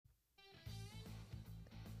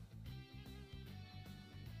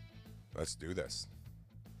Let's do this.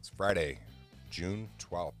 It's Friday, June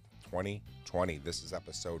 12th, 2020. This is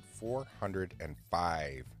episode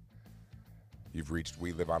 405. You've reached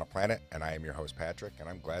We Live on a Planet, and I am your host, Patrick, and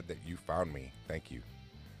I'm glad that you found me. Thank you.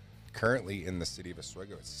 Currently in the city of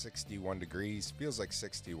Oswego, it's 61 degrees, feels like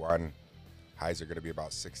 61. Highs are going to be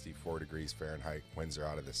about 64 degrees Fahrenheit. Winds are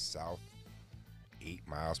out of the south, 8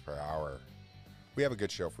 miles per hour. We have a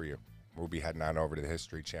good show for you. We'll be heading on over to the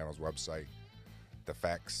History Channel's website, the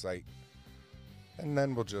facts site, and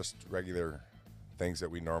then we'll just regular things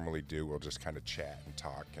that we normally do. We'll just kind of chat and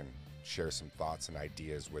talk and share some thoughts and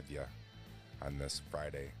ideas with you on this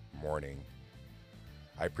Friday morning.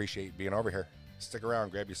 I appreciate being over here. Stick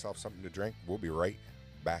around, grab yourself something to drink. We'll be right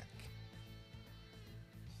back.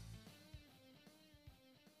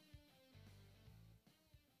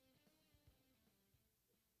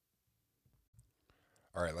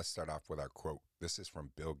 All right, let's start off with our quote. This is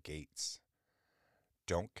from Bill Gates.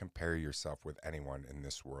 Don't compare yourself with anyone in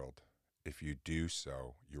this world. If you do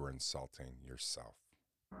so, you are insulting yourself.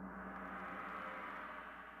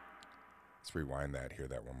 Let's rewind that, hear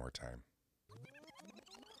that one more time.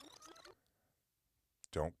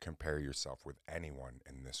 Don't compare yourself with anyone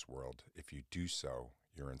in this world. If you do so,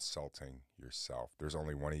 you're insulting yourself. There's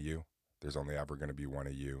only one of you. There's only ever going to be one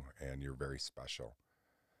of you, and you're very special.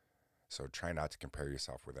 So try not to compare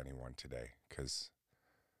yourself with anyone today, because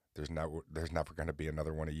there's never going to be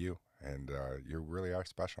another one of you, and you really are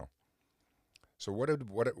special. So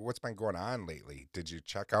what's been going on lately? Did you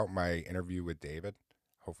check out my interview with David?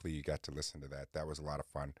 Hopefully you got to listen to that. That was a lot of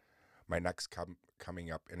fun. My next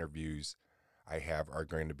coming up interviews I have are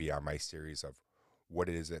going to be on my series of what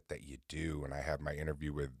is it that you do, and I have my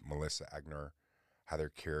interview with Melissa Egner,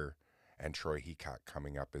 Heather Keir, and Troy Heacock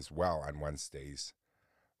coming up as well on Wednesdays.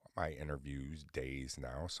 My interviews days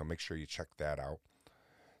now, so make sure you check that out.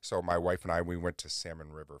 So my wife and I, we went to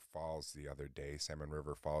Salmon River Falls the other day. Salmon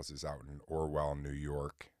River Falls is out in Orwell, New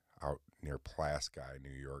York, out near Plasky, New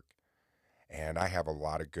York. And I have a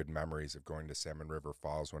lot of good memories of going to Salmon River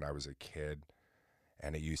Falls when I was a kid.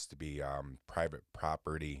 And it used to be private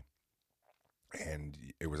property, and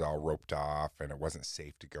it was all roped off, and it wasn't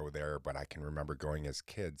safe to go there. But I can remember going as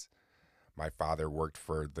kids. My father worked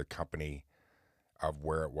for the company of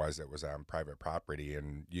where it was on private property,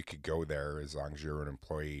 and you could go there as long as you were an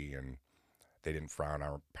employee, and they didn't frown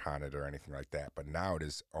upon it or anything like that. But now it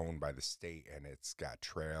is owned by the state, and it's got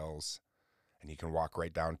trails, and you can walk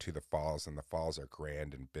right down to the falls, and the falls are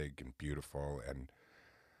grand and big and beautiful, and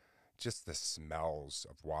just the smells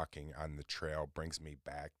of walking on the trail brings me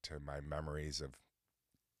back to my memories of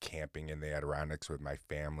camping in the Adirondacks with my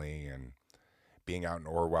family and being out in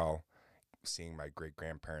Orwell, seeing my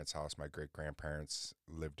great-grandparents' house. My great-grandparents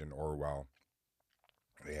lived in Orwell,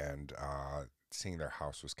 and seeing their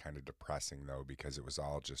house was kind of depressing, though, because it was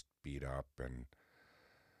all just beat up and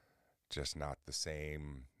just not the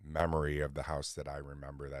same memory of the house that I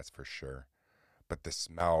remember, that's for sure. But the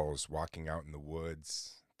smells, walking out in the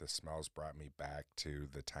woods, the smells brought me back to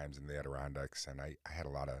the times in the Adirondacks, and I had a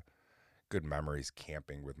lot of good memories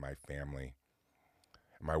camping with my family.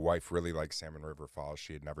 My wife really likes Salmon River Falls.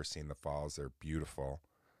 She had never seen the falls. They're beautiful,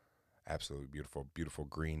 absolutely beautiful. Beautiful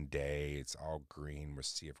green day. It's all green with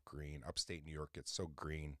sea of green. Upstate New York, it's so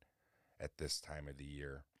green at this time of the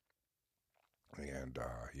year. And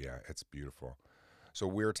yeah, it's beautiful. So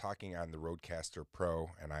we're talking on the Rodecaster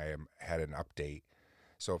Pro, and had an update.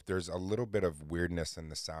 So if there's a little bit of weirdness in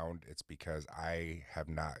the sound, it's because I have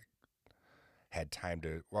not had time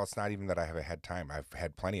to, well, it's not even that I haven't had time. I've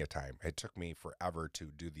had plenty of time. It took me forever to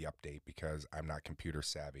do the update because I'm not computer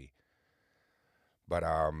savvy. But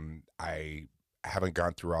I haven't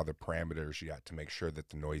gone through all the parameters yet to make sure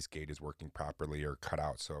that the noise gate is working properly or cut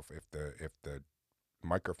out. So if the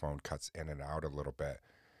microphone cuts in and out a little bit,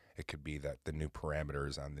 it could be that the new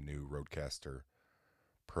parameters on the new Rodecaster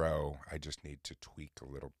Pro, I just need to tweak a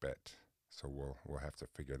little bit. So we'll have to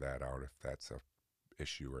figure that out if that's a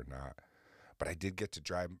issue or not. But I did get to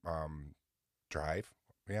drive.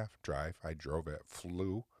 I drove it,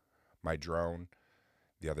 flew my drone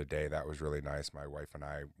the other day. That was really nice. My wife and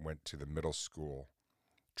I went to the middle school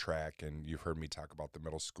track, and you've heard me talk about the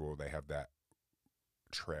middle school. They have that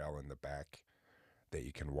trail in the back that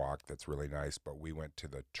you can walk. That's really nice. But we went to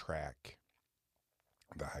the track,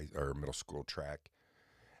 or middle school track,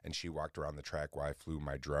 and she walked around the track while I flew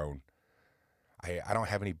my drone. I don't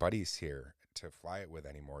have any buddies here to fly it with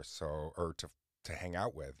anymore, so, or to hang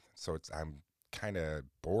out with. So I'm kind of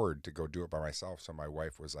bored to go do it by myself. So my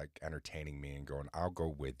wife was like entertaining me and going, "I'll go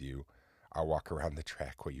with you. I'll walk around the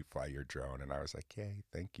track while you fly your drone." And I was like, "Yay,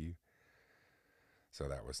 thank you." So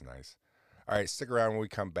that was nice. All right, stick around when we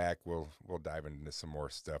come back. We'll dive into some more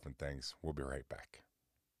stuff and things. We'll be right back.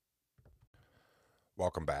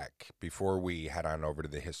 Welcome back. Before we head on over to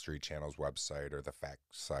the History Channel's website or the fact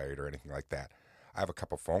site or anything like that, I have a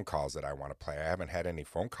couple phone calls that I want to play. I haven't had any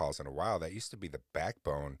phone calls in a while. That used to be the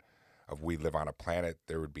backbone of We Live on a Planet.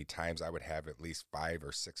 There would be times I would have at least 5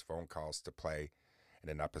 or 6 phone calls to play in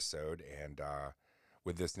an episode. And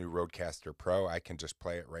with this new Rodecaster Pro, I can just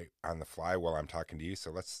play it right on the fly while I'm talking to you. So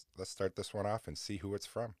let's start this one off and see who it's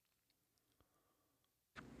from.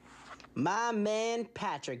 My man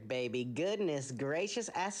Patrick, baby. Goodness gracious,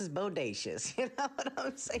 ass is bodacious. You know what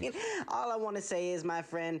I'm saying? All I want to say is, my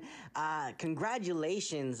friend,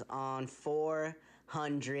 congratulations on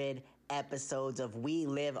 400 episodes of We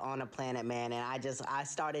Live on a Planet, man. And I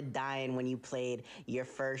started dying when you played your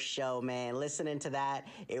first show, man. Listening to that,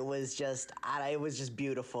 it was just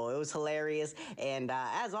beautiful. It was hilarious. And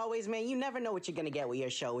as always, man, you never know what you're gonna get with your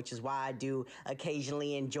show, which is why I do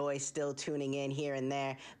occasionally enjoy still tuning in here and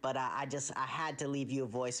there. But I had to leave you a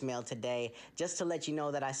voicemail today just to let you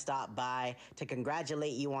know that I stopped by to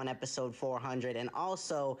congratulate you on episode 400, and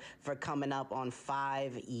also for coming up on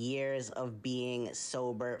 5 years of being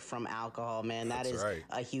sober from alcohol, man. That is right.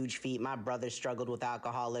 a huge feat. My brother struggled with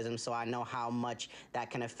alcoholism, so I know how much that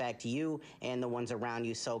can affect you and the ones around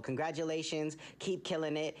you. So congratulations. Keep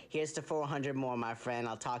killing it. Here's to 400 more, my friend.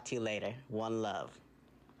 I'll talk to you later. One love.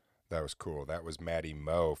 That was cool. That was Maddie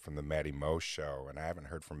Moe from the Maddie Moe Show, and I haven't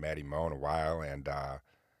heard from Maddie Moe in a while. And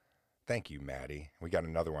thank you, Maddie. We got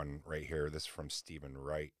another one right here. This is from Stephen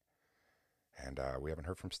Wright, and we haven't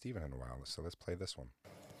heard from Stephen in a while. So let's play this one.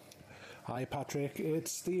 Hi Patrick,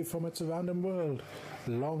 it's Steve from It's a Random World.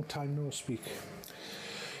 Long time no speak.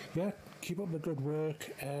 Yeah, keep up the good work.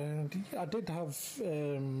 And I did have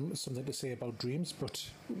something to say about dreams, but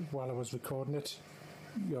while I was recording it,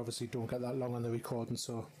 you obviously don't get that long on the recording,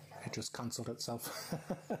 so it just cancelled itself.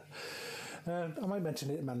 I might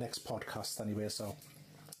mention it in my next podcast anyway, so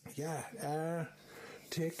yeah.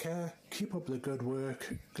 Take care, keep up the good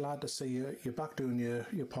work. Glad to see you're back doing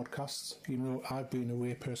your podcasts. You know, I've been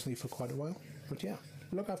away personally for quite a while. But yeah,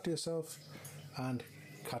 look after yourself and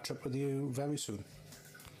catch up with you very soon.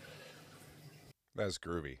 That was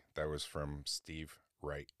groovy. That was from Steve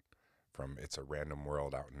Wright from It's a Random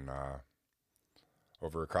World out in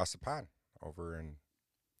over across the pond, over in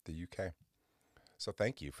the UK. So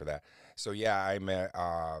thank you for that. So yeah,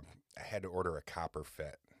 I had to order a Copper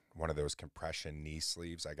Fit, one of those compression knee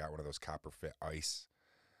sleeves. I got one of those Copper Fit Ice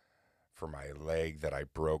for my leg that I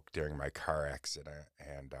broke during my car accident,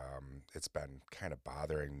 and it's been kind of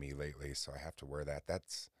bothering me lately, so I have to wear that.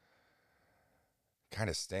 That's kind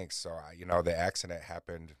of stinks. So, the accident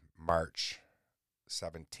happened March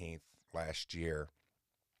 17th last year,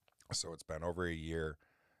 so it's been over a year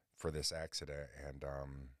for this accident, and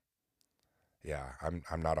yeah,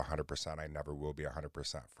 I'm not 100%. I never will be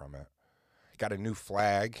 100% from it. Got a new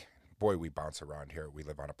flag. Boy, we bounce around here. We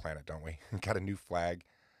live on a planet, don't we? Got a new flag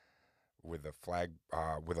with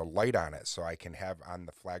a light on it, so I can have on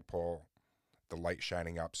the flagpole the light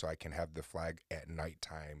shining up, so I can have the flag at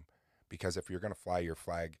nighttime. Because if you're going to fly your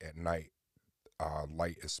flag at night,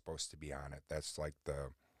 light is supposed to be on it. That's like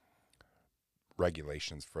the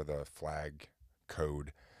regulations for the flag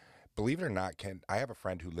code. Believe it or not, I have a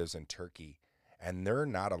friend who lives in Turkey, and they're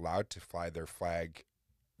not allowed to fly their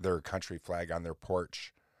country flag on their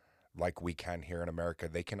porch like we can here in America.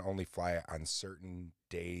 They can only fly it on certain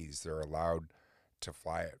days. They're allowed to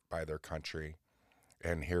fly it by their country.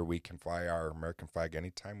 And here we can fly our American flag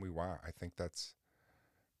anytime we want. I think that's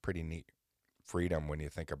pretty neat freedom when you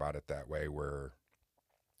think about it that way, where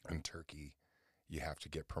in Turkey you have to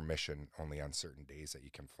get permission only on certain days that you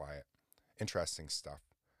can fly it. Interesting stuff.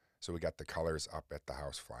 So we got the colors up at the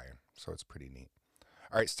house flying. So it's pretty neat.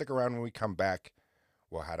 All right, stick around. When we come back,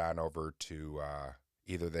 we'll head on over to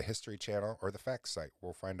either the History Channel or the Facts site.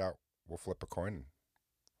 We'll find out. We'll flip a coin and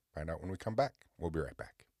find out when we come back. We'll be right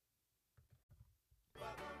back.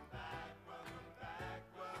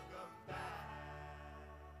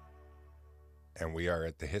 And we are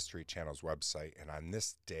at the History Channel's website. And on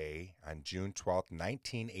this day, on June 12th,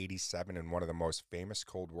 1987, in one of the most famous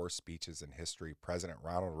Cold War speeches in history, President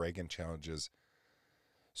Ronald Reagan challenges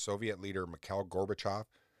Soviet leader Mikhail Gorbachev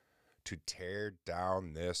to tear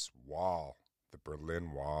down this wall, the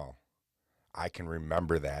Berlin Wall. I can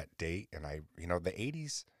remember that date. And the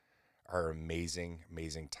 80s are amazing,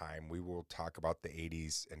 amazing time. We will talk about the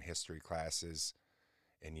 80s in history classes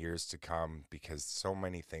in years to come, because so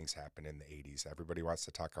many things happened in the 80s. Everybody wants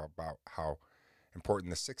to talk about how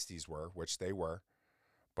important the 60s were, which they were,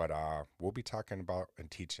 but we'll be talking about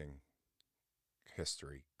and teaching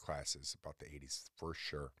history classes about the 80s for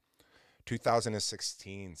sure.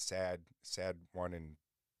 2016, sad one in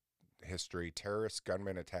history. Terrorist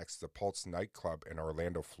gunman attacks the Pulse nightclub in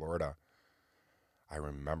Orlando, Florida. I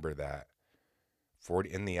remember that.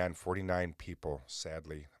 In the end, 49 people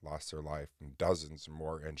sadly lost their life and dozens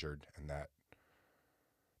more injured in that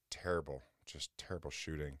terrible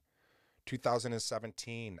shooting.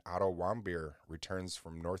 2017, Otto Warmbier returns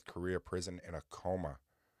from North Korea prison in a coma.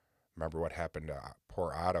 Remember what happened to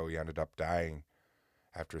poor Otto? He ended up dying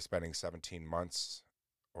after spending 17 months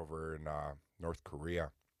over in North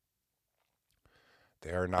Korea.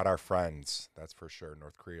 They are not our friends, that's for sure.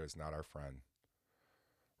 North Korea is not our friend,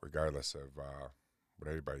 regardless of what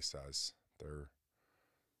anybody says.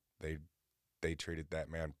 They treated that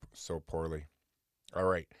man so poorly. All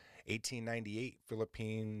right, 1898,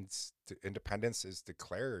 Philippines independence is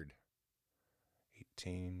declared.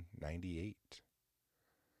 1898.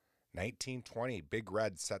 1920, Big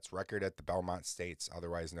Red sets record at the Belmont Stakes,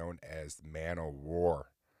 otherwise known as Man o'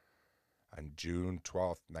 War. On June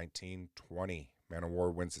 12th, 1920, Man o'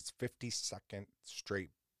 War wins its 52nd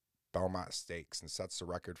straight Belmont Stakes and sets the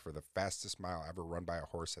record for the fastest mile ever run by a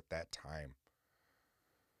horse at that time.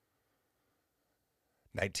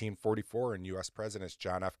 1944, and U.S. President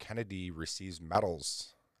John F. Kennedy receives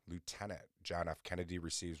medals. Lieutenant John F. Kennedy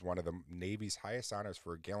receives one of the Navy's highest honors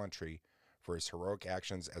for gallantry for his heroic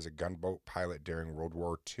actions as a gunboat pilot during World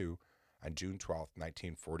War II on June 12,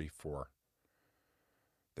 1944.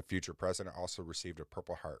 The future president also received a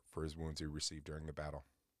Purple Heart for his wounds he received during the battle.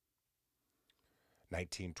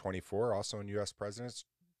 1924, also in U.S. presidents,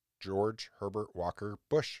 George Herbert Walker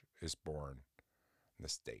Bush is born in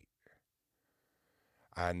this date.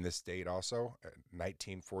 On this date also,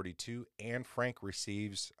 1942, Anne Frank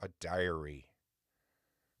receives a diary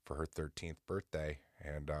for her 13th birthday.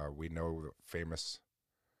 And we know the famous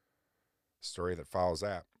story that follows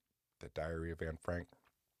that, the Diary of Anne Frank.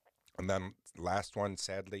 And then last one,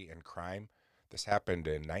 sadly, in crime. This happened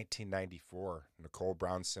in 1994. Nicole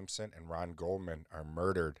Brown Simpson and Ron Goldman are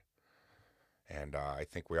murdered. And I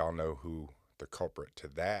think we all know who the culprit to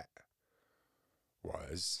that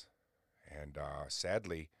was. And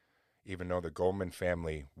sadly, even though the Goldman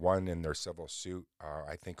family won in their civil suit,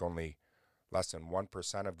 I think only less than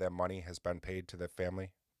 1% of that money has been paid to the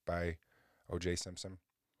family by O.J. Simpson.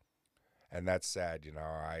 And that's sad. You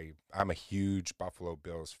know, I'm a huge Buffalo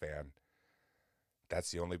Bills fan.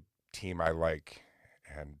 That's the only team I like.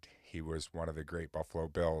 And he was one of the great Buffalo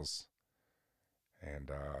Bills.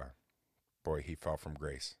 And boy, he fell from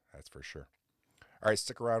grace. That's for sure. All right,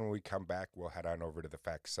 stick around. When we come back, we'll head on over to the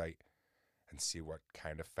fact site and see what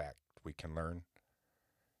kind of fact we can learn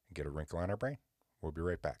and get a wrinkle on our brain. We'll be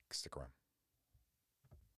right back. Stick around.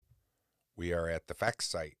 We are at the facts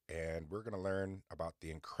site, and we're going to learn about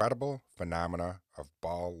the incredible phenomena of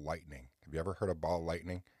ball lightning. Have you ever heard of ball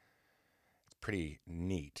lightning? It's pretty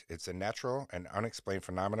neat. It's a natural and unexplained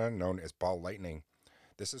phenomenon known as ball lightning.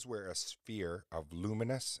 This is where a sphere of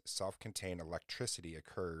luminous, self-contained electricity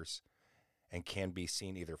occurs and can be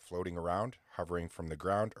seen either floating around, hovering from the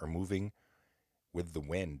ground, or moving with the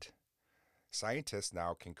wind. Scientists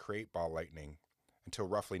now can create ball lightning. Until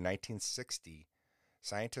roughly 1960,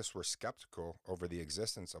 scientists were skeptical over the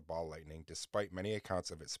existence of ball lightning, despite many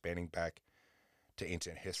accounts of it spanning back to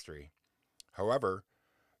ancient history. However,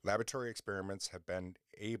 laboratory experiments have been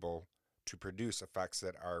able to produce effects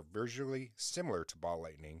that are visually similar to ball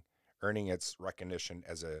lightning, earning its recognition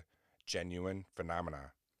as a genuine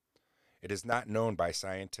phenomena. It is not known by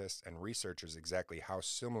scientists and researchers exactly how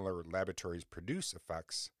similar laboratories produce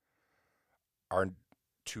effects are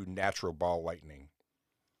to natural ball lightning.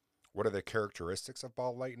 What are the characteristics of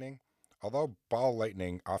ball lightning? Although ball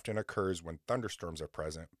lightning often occurs when thunderstorms are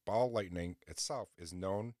present, ball lightning itself is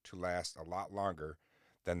known to last a lot longer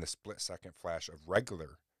than the split-second flash of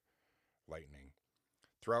regular lightning.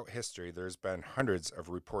 Throughout history, there's been hundreds of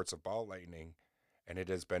reports of ball lightning, and it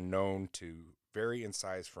has been known to vary in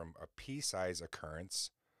size from a pea-size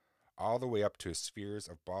occurrence all the way up to spheres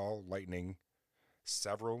of ball lightning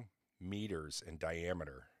several meters in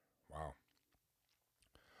diameter. Wow.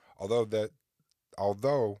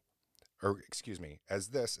 As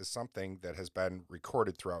this is something that has been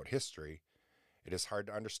recorded throughout history, it is hard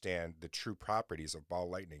to understand the true properties of ball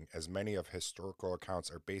lightning, as many of historical accounts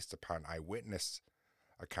are based upon eyewitness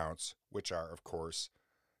accounts, which are, of course,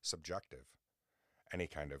 subjective. Any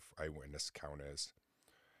kind of eyewitness account is.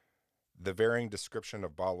 The varying description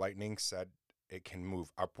of ball lightning said it can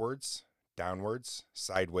move upwards, downwards,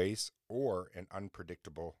 sideways, or in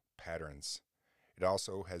unpredictable patterns. It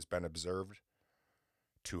also has been observed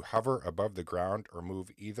to hover above the ground or move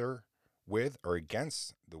either with or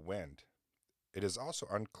against the wind. It is also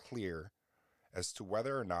unclear as to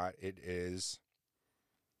whether or not it is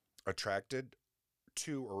attracted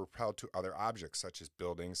to or repelled to other objects such as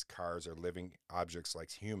buildings, cars, or living objects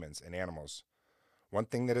like humans and animals. One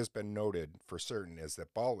thing that has been noted for certain is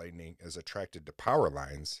that ball lightning is attracted to power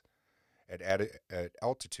lines at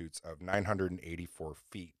altitudes of 984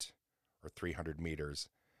 feet or 300 meters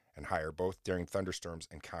and higher, both during thunderstorms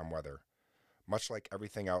and calm weather. Much like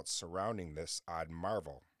everything else surrounding this odd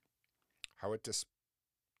marvel, how it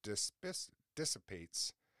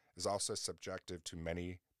dissipates is also subjective to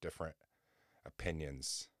many different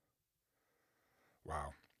opinions.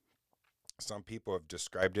 Wow. Some people have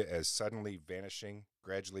described it as suddenly vanishing,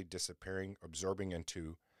 gradually disappearing, absorbing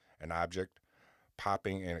into an object,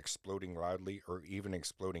 popping and exploding loudly, or even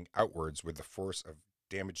exploding outwards with the force of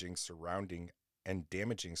damaging surrounding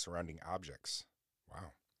objects.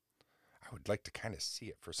 Wow. I would like to kind of see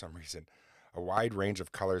it for some reason. A wide range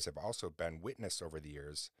of colors have also been witnessed over the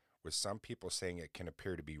years, with some people saying it can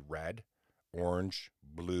appear to be red, orange,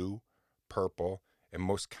 blue, purple, and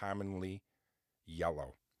most commonly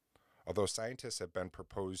yellow. Although scientists have been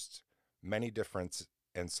proposed many different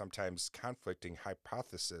and sometimes conflicting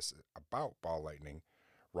hypotheses about ball lightning,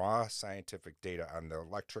 raw scientific data on the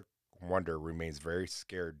electric wonder remains very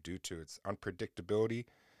scarce due to its unpredictability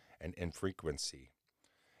and infrequency.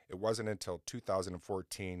 It wasn't until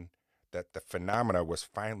 2014 that the phenomena was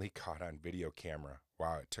finally caught on video camera.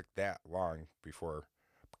 Wow, it took that long before,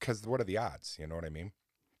 because what are the odds? You know what I mean?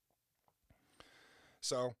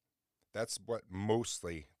 So that's what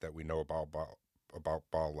mostly that we know about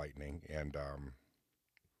ball lightning, and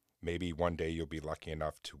maybe one day you'll be lucky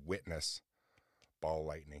enough to witness ball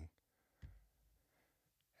lightning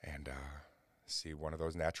and see one of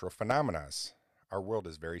those natural phenomena. Our world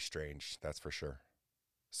is very strange, that's for sure.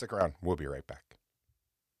 Stick around, we'll be right back.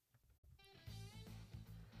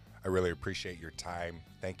 I really appreciate your time.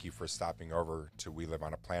 Thank you for stopping over to We Live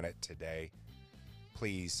on a Planet today.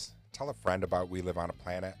 Please tell a friend about We Live on a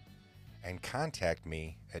Planet and contact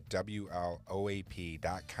me at WLOAP.com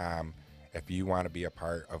if you want to be a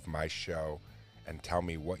part of my show and tell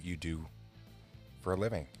me what you do for a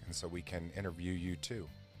living. And so we can interview you too,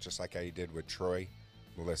 just like I did with Troy,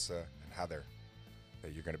 Melissa, and Heather,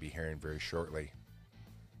 that you're going to be hearing very shortly.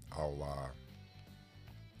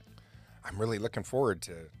 I'm really looking forward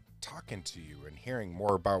to talking to you and hearing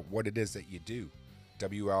more about what it is that you do.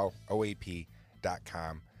 WLOAP.com.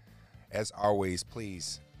 As always,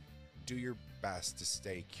 please do your best to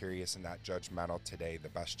stay curious and not judgmental today the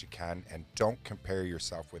best you can, and don't compare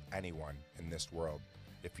yourself with anyone in this world.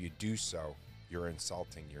 If you do so, you're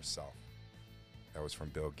insulting yourself. That was from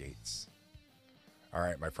Bill Gates. All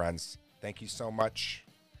right, my friends, thank you so much,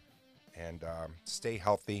 and stay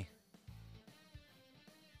healthy,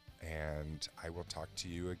 and I will talk to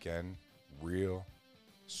you again real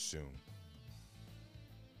soon.